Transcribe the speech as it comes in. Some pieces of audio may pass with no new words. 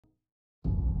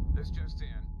This just in.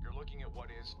 You're looking at what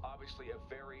is obviously a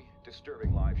very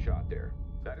disturbing live shot there.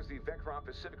 That is the Vectron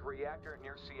Pacific reactor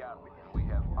near Seattle. We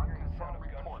have unconfirmed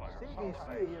reports.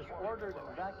 CDC has ordered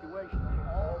evacuation of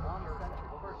all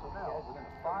non-essential personnel within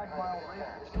a 5-mile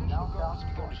radius of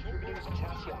downtown Distributing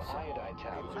potassium iodide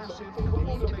tablets. This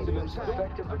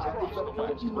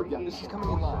is coming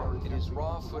in live. It is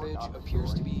raw footage.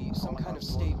 Appears to be some kind of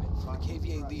statement from the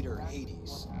KVA leader,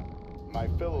 Hades. My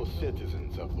fellow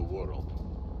citizens of the world,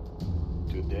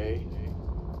 today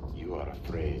you are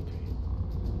afraid.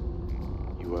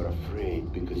 You are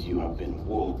afraid because you have been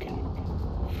woken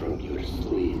from your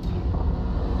sleep.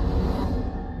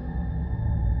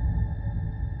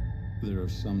 There are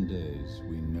some days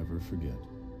we never forget.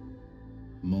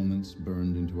 Moments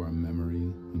burned into our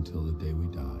memory until the day we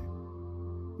die.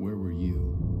 Where were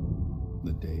you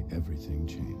the day everything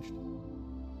changed?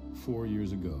 4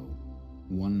 years ago,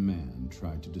 one man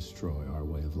tried to destroy our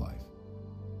way of life.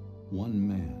 One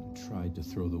man tried to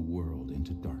throw the world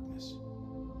into darkness.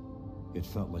 It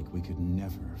felt like we could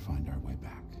never find our way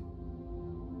back.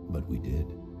 But we did.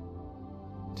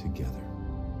 Together.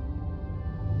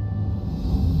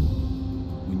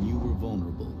 When you were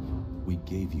vulnerable, we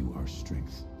gave you our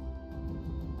strength.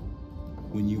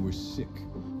 When you were sick,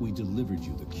 we delivered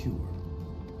you the cure.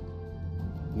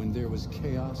 When there was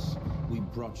chaos, we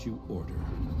brought you order.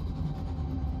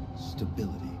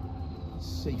 Stability.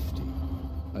 Safety.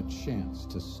 A chance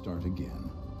to start again.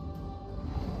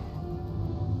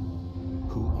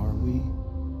 Who are we?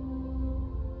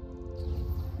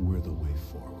 We're the way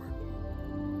forward.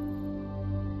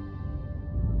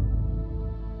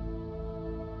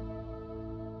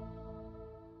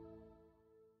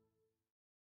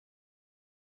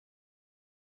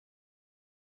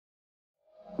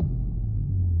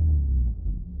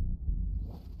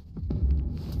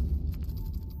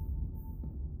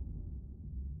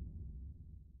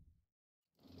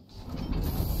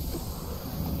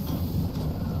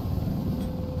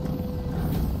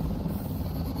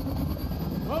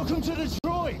 Welcome to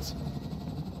Detroit!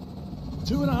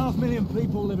 2.5 million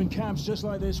people live in camps just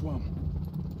like this one.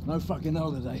 No fucking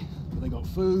holiday, but they got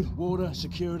food, water,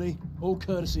 security, all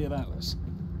courtesy of Atlas.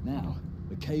 Now,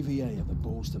 the KVA have the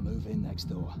balls to move in next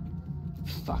door.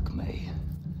 Fuck me.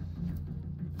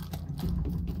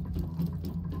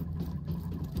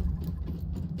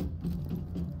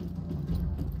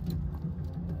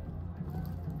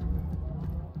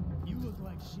 You look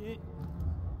like shit.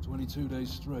 22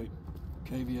 days straight.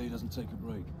 KVA doesn't take a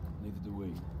break. Neither do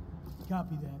we.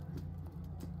 Copy that.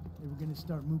 They were gonna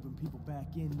start moving people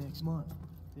back in next month.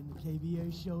 Then the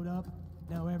KVA showed up.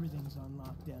 Now everything's on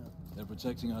lockdown. They're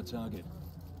protecting our target.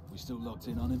 We still locked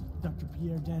in on him? Dr.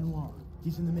 Pierre Danois.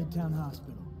 He's in the Midtown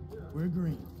Hospital. We're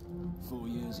green. 4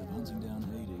 years of hunting down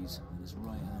Hades, and his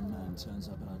right-hand man turns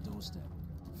up at our doorstep.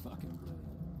 Fucking brilliant.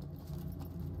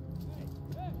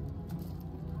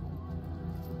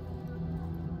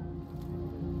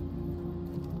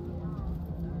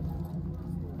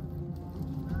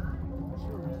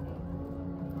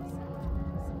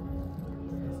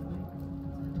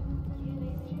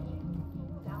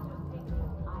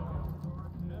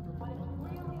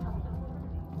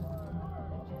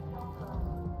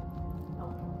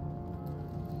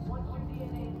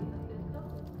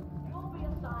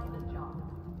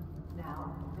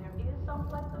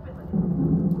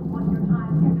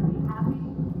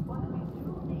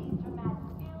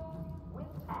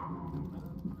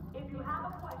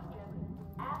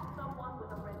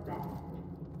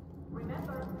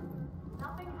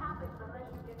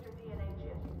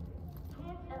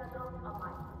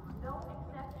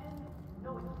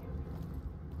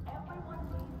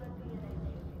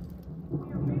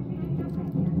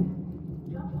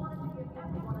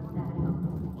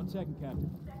 Second, Captain.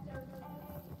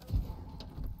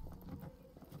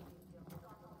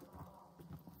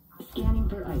 Scanning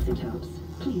for isotopes.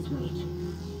 Please wait.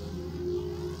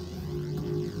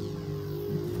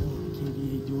 What the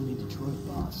KVA doing in Detroit,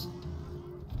 boss?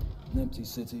 An empty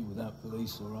city without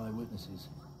police or eyewitnesses.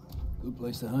 Good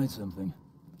place to hide something.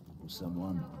 Or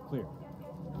someone. Clear.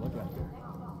 Look out there.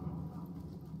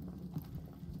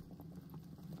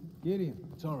 Gideon.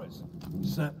 Torres.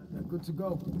 Set. Yeah, good to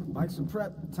go. Bikes are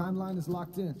prepped. Timeline is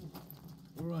locked in.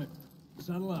 All right.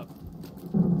 Saddle up.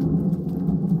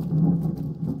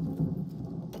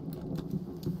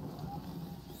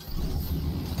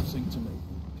 Sync to me.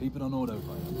 Keep it on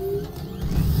autopilot.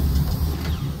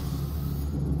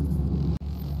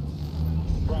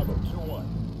 Bravo 2-1.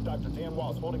 Dr.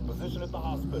 Danois holding position at the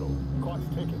hospital. Clock's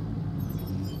ticking.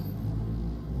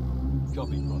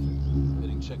 Copy, Prophet.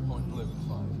 Hitting checkpoint blue at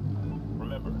 5.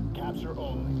 Remember, capture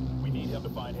only. We need him to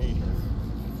find Hades.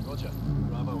 Roger.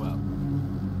 Bravo out.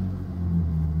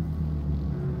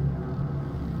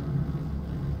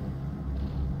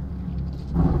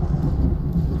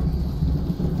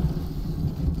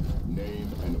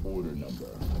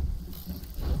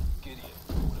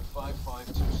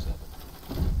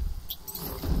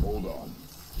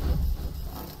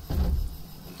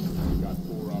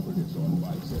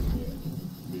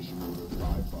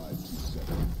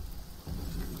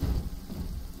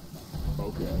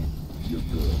 You're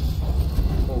good.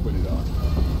 Open it up.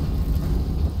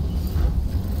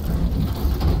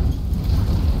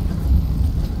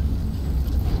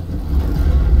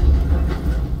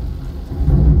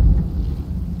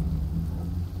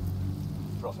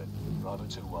 Prophet, Bravo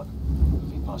 2-1.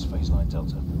 Moving past phase line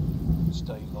Delta.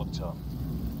 Stay locked on.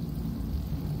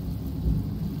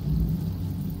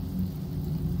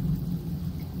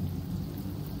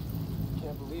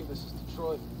 Can't believe this is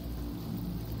Detroit.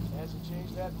 It hasn't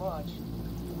changed that much.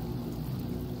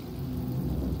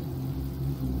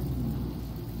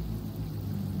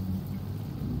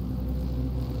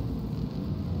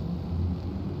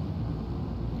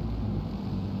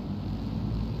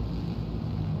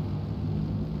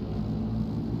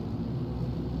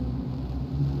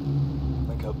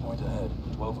 Point ahead,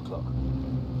 12 o'clock.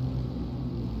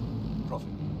 Prophet,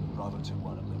 Bravo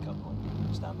 2-1 at link-up point.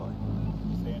 Stand by.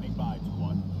 Standing by,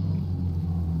 2-1.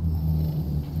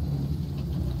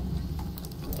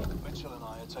 Mitchell and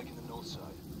I are taking the north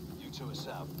side. You two are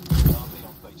south. I'll be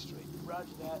on Bate Street. Roger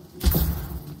that.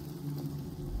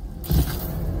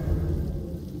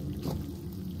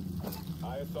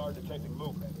 ISR detecting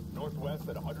movement. Northwest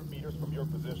at 100 meters from your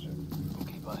position. We'll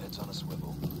keep our heads on a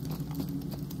swivel.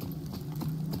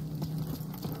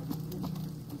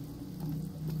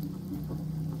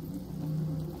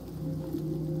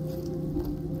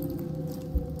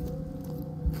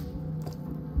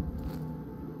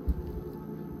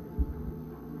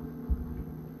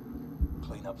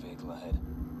 Clean-up vehicle ahead.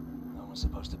 No one's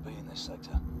supposed to be in this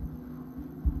sector.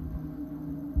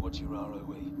 Watch your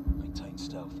ROE. Maintain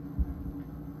stealth.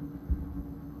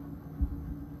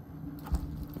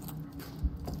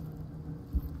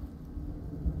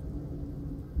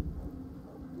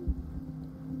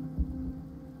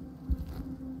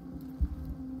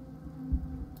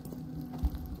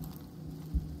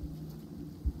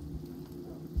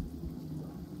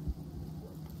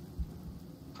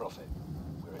 Prophet,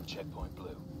 we're at checkpoint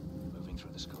blue. Moving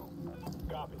through the school.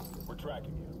 Copy. We're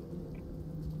tracking you.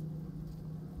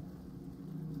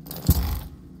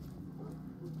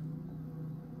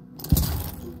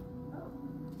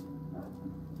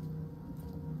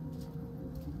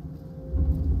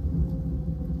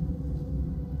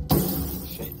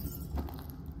 Shit.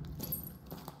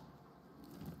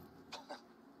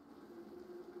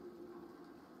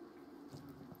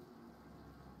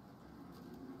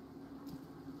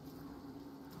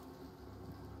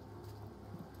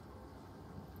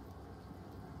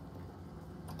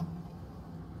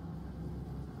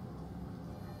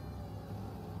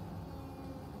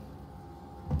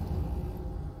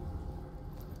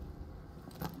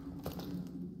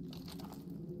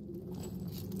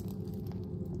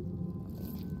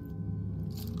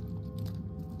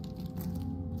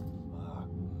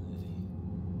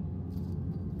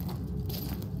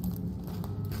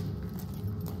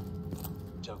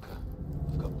 Joker,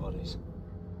 we've got bodies.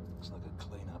 Looks like a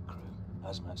clean-up crew.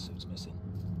 Hazmat suits missing.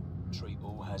 Treat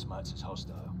all hazmats as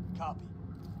hostile. Copy.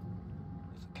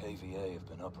 If the KVA have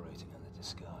been operating under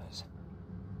disguise,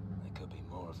 there could be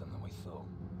more of them than we thought.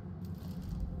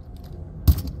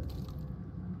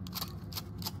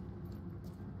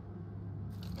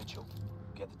 Mitchell,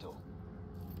 get the door.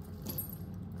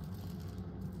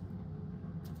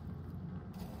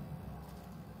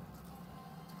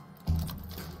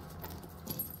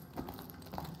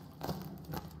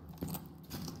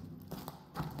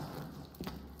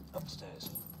 Upstairs.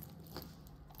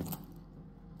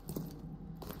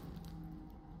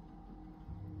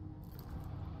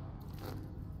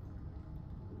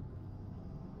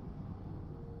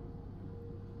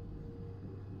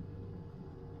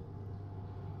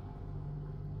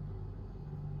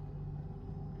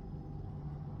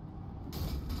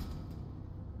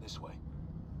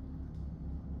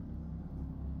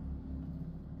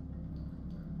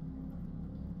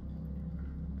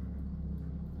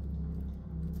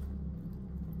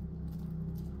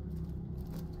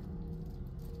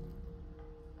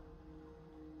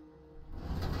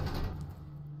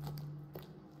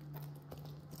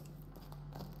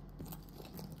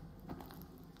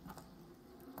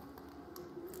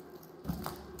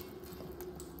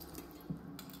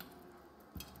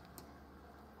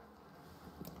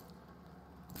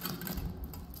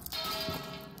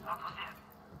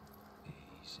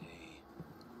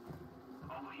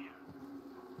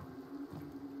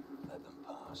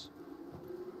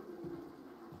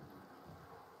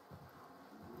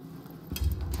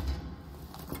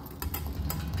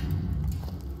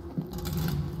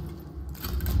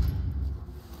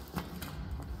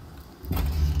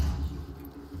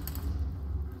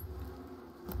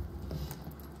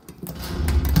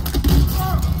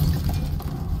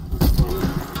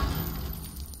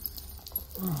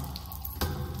 Mitchell,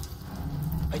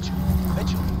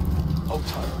 Mitchell, hold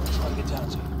tight. I'm trying to get down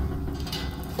to you.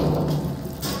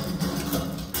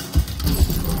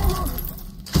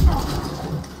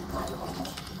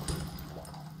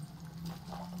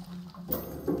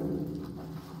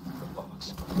 Bollocks.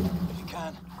 If you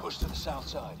can, push to the south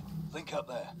side. Link up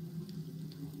there.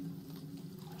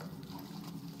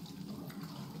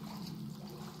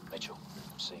 Mitchell,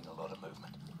 I'm seeing a lot of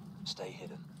movement. Stay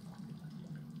hidden.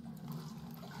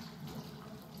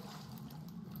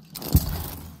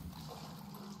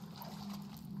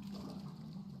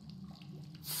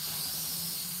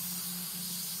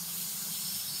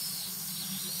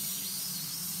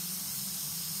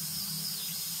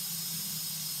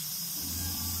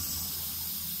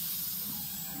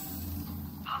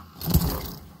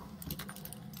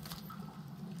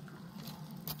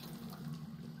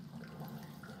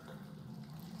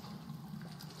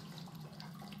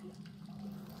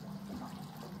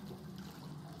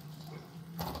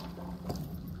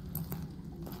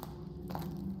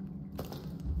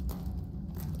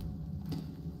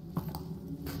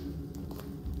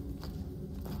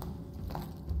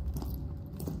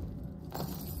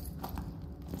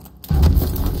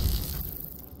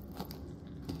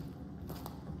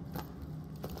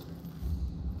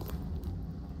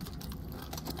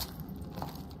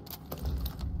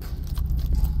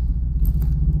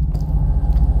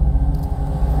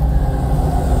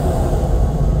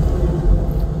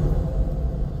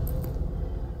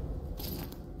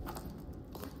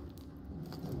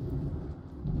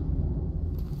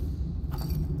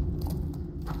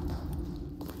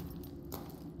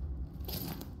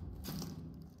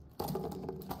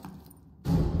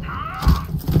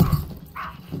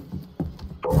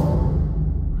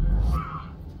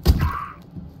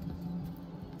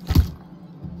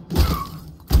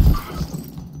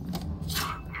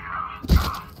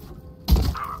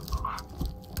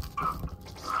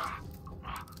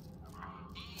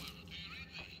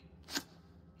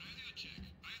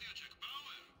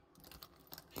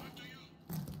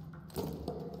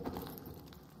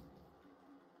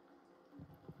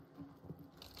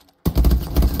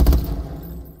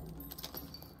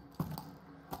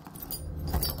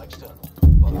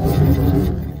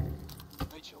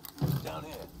 Mitchell, down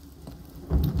here.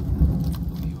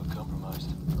 Look, you were compromised.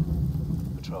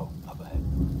 Patrol, up ahead.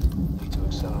 Need to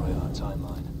accelerate our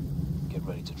timeline. Get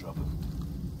ready to drop him.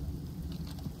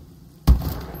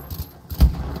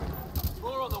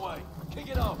 More on the way. Kick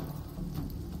it off.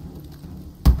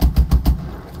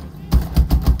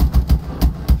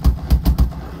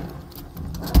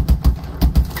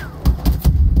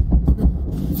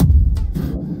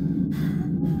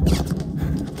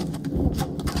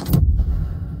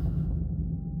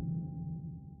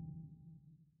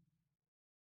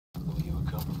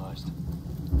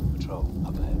 Patrol,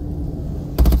 up ahead.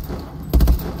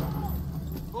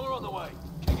 More on the way.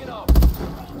 Kick it off.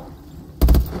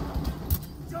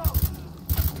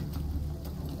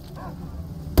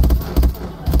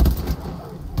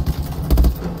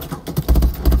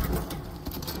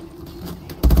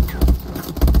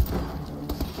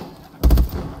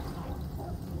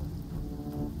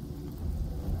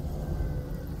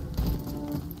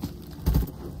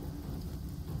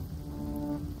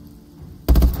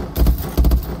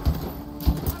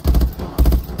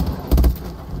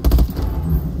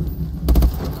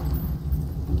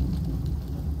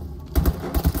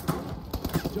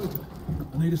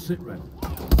 I need a sit rep.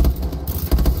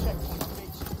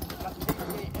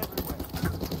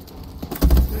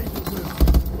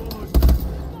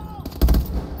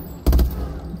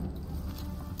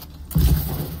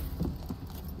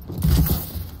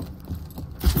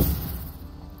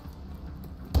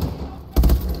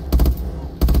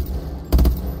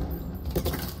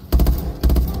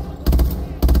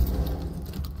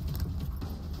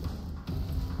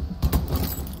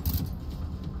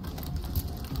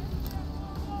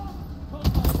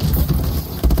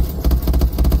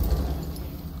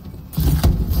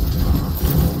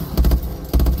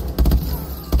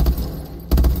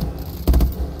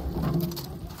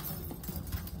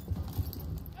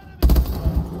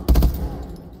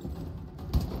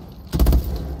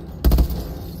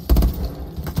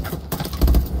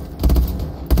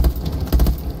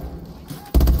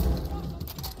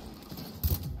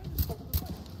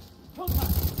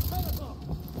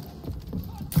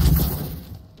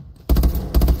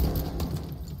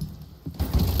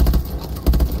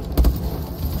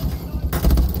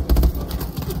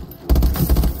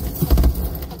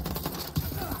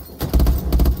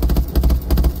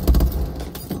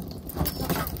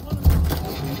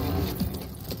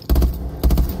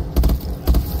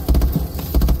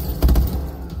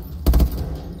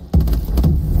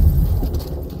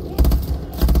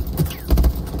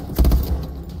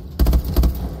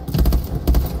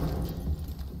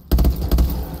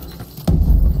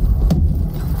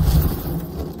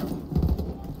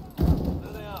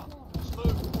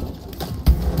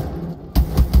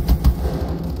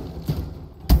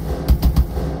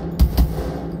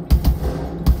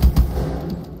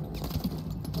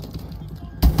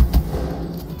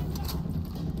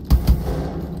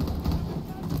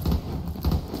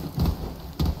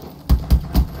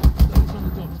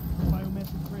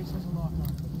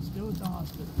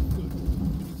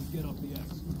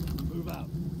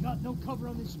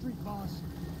 this street, boss.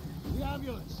 The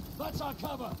ambulance. That's our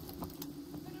cover.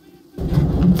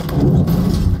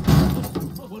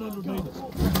 100 meters.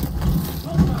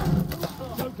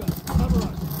 Joker, cover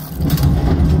us.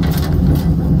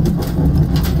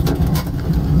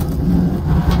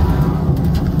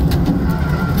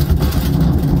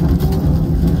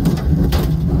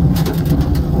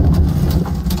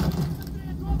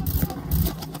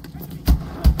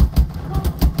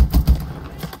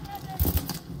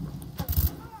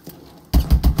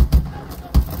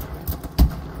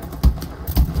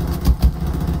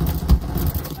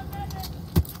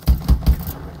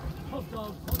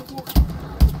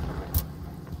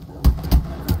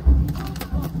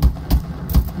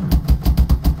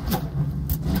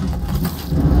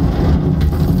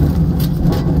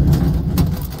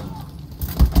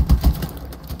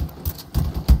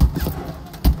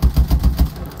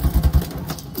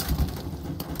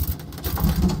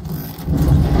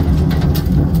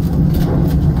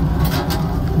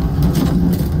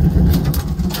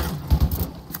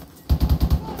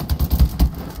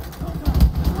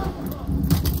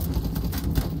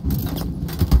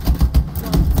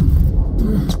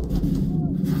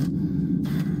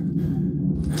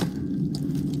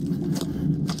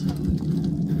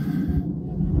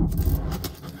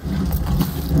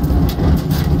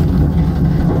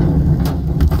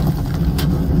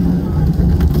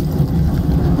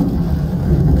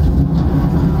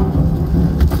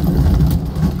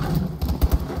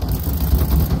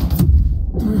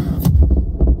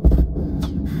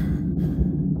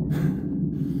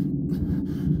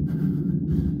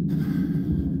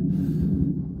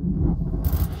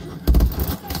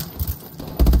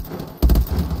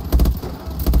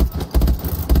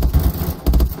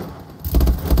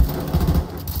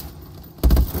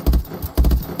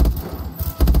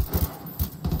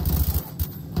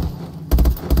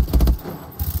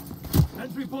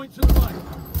 Point to the right.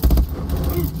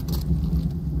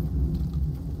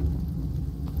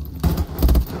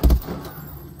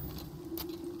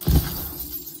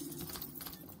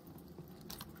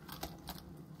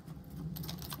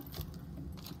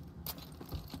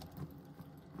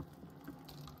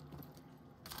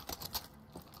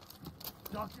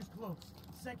 Doctor's close.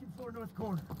 Second floor north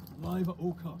corner. Live at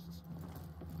all costs.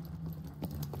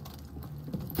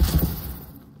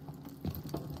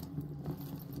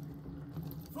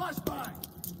 Flashbang!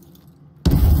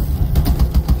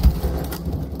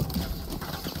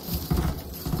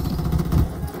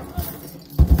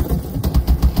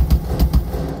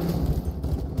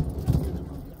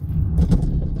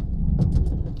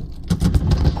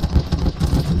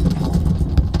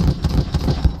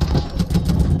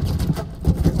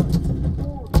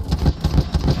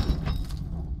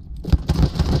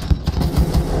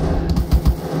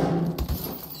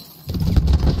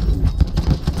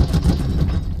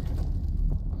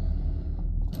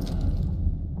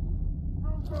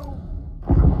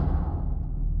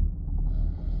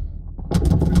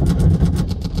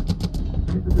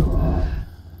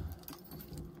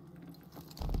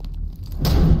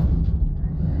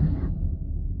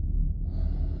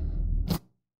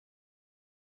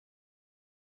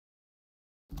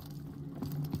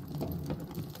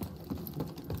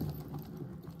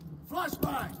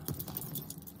 Flashbang!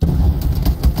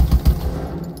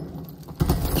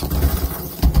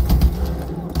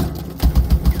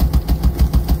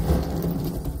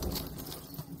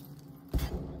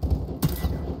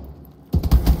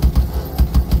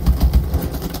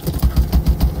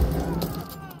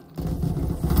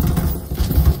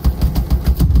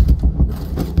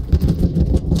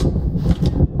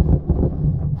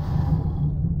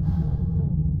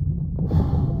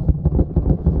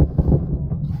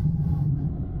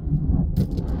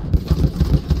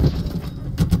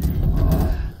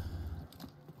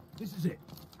 This is it.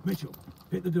 Mitchell,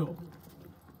 hit the door.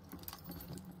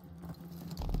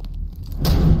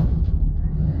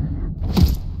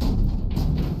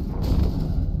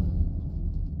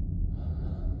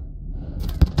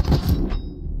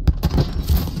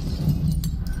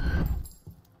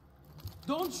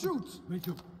 Don't shoot!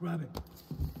 Mitchell, grab him.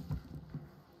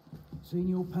 Seen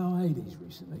your pal Hades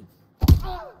recently?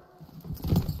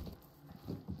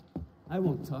 I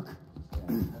won't talk.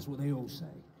 Yeah, that's what they all say.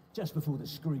 Just before the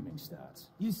screaming starts.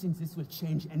 You think this will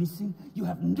change anything? You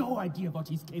have no idea what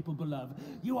he's capable of.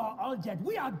 You are all dead.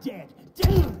 We are dead.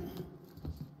 Damn!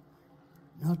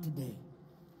 Not today.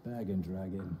 Bag and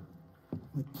drag in.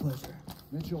 With pleasure.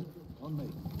 Mitchell, on me.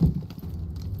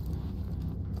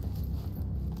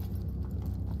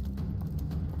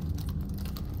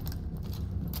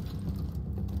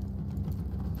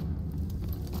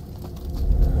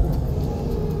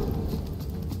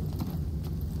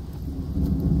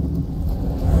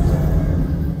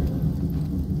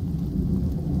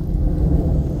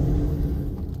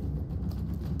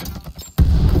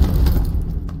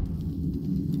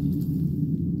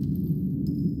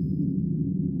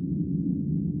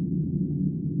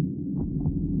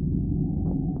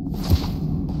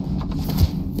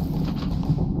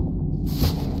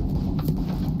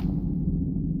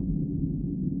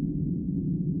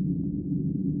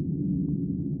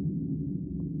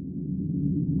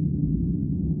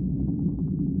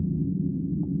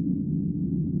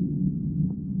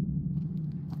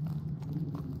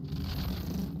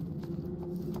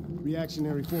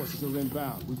 Reactionary forces are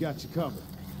inbound. We got you covered.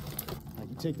 Now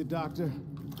you take the doctor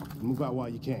and move out while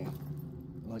you can.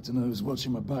 I'd like to know who's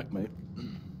watching my back, mate.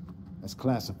 That's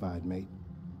classified, mate.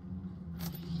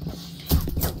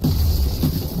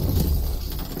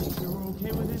 You're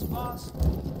okay with this, boss?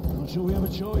 Not sure we have a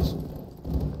choice.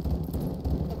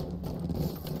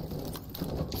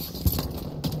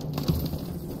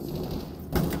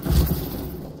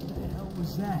 What the hell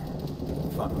was that?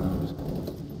 Fuck knows.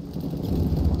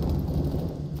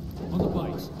 On the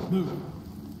bikes, move.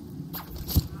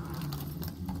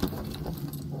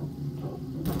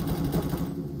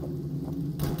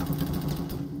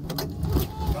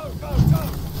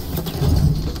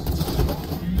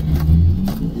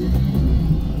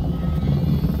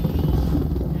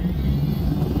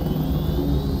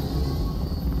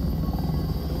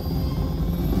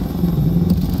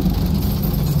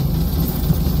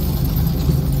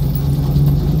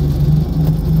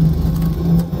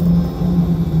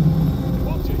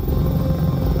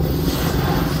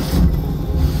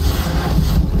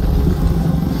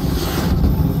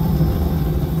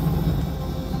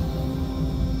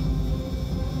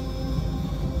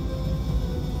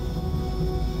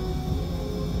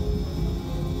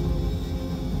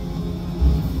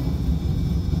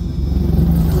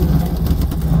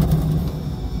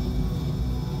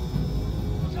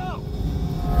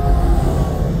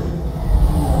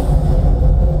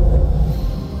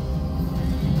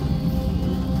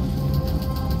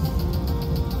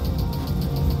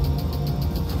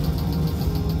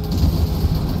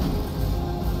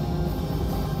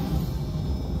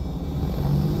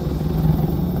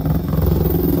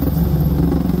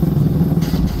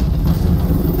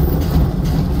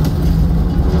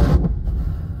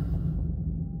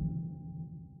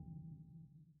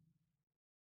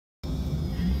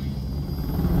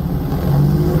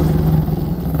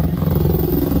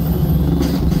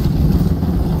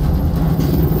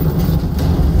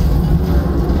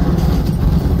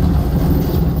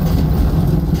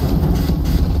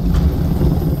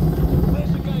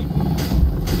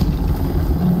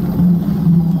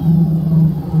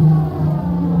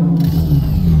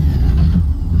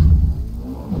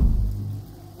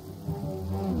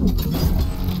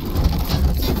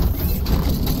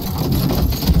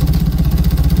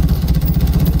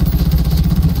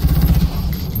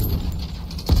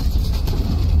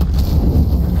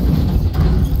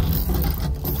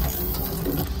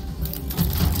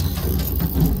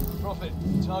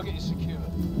 Target is secure.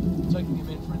 Taking him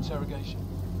in for interrogation.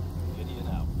 Get in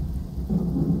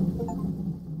out.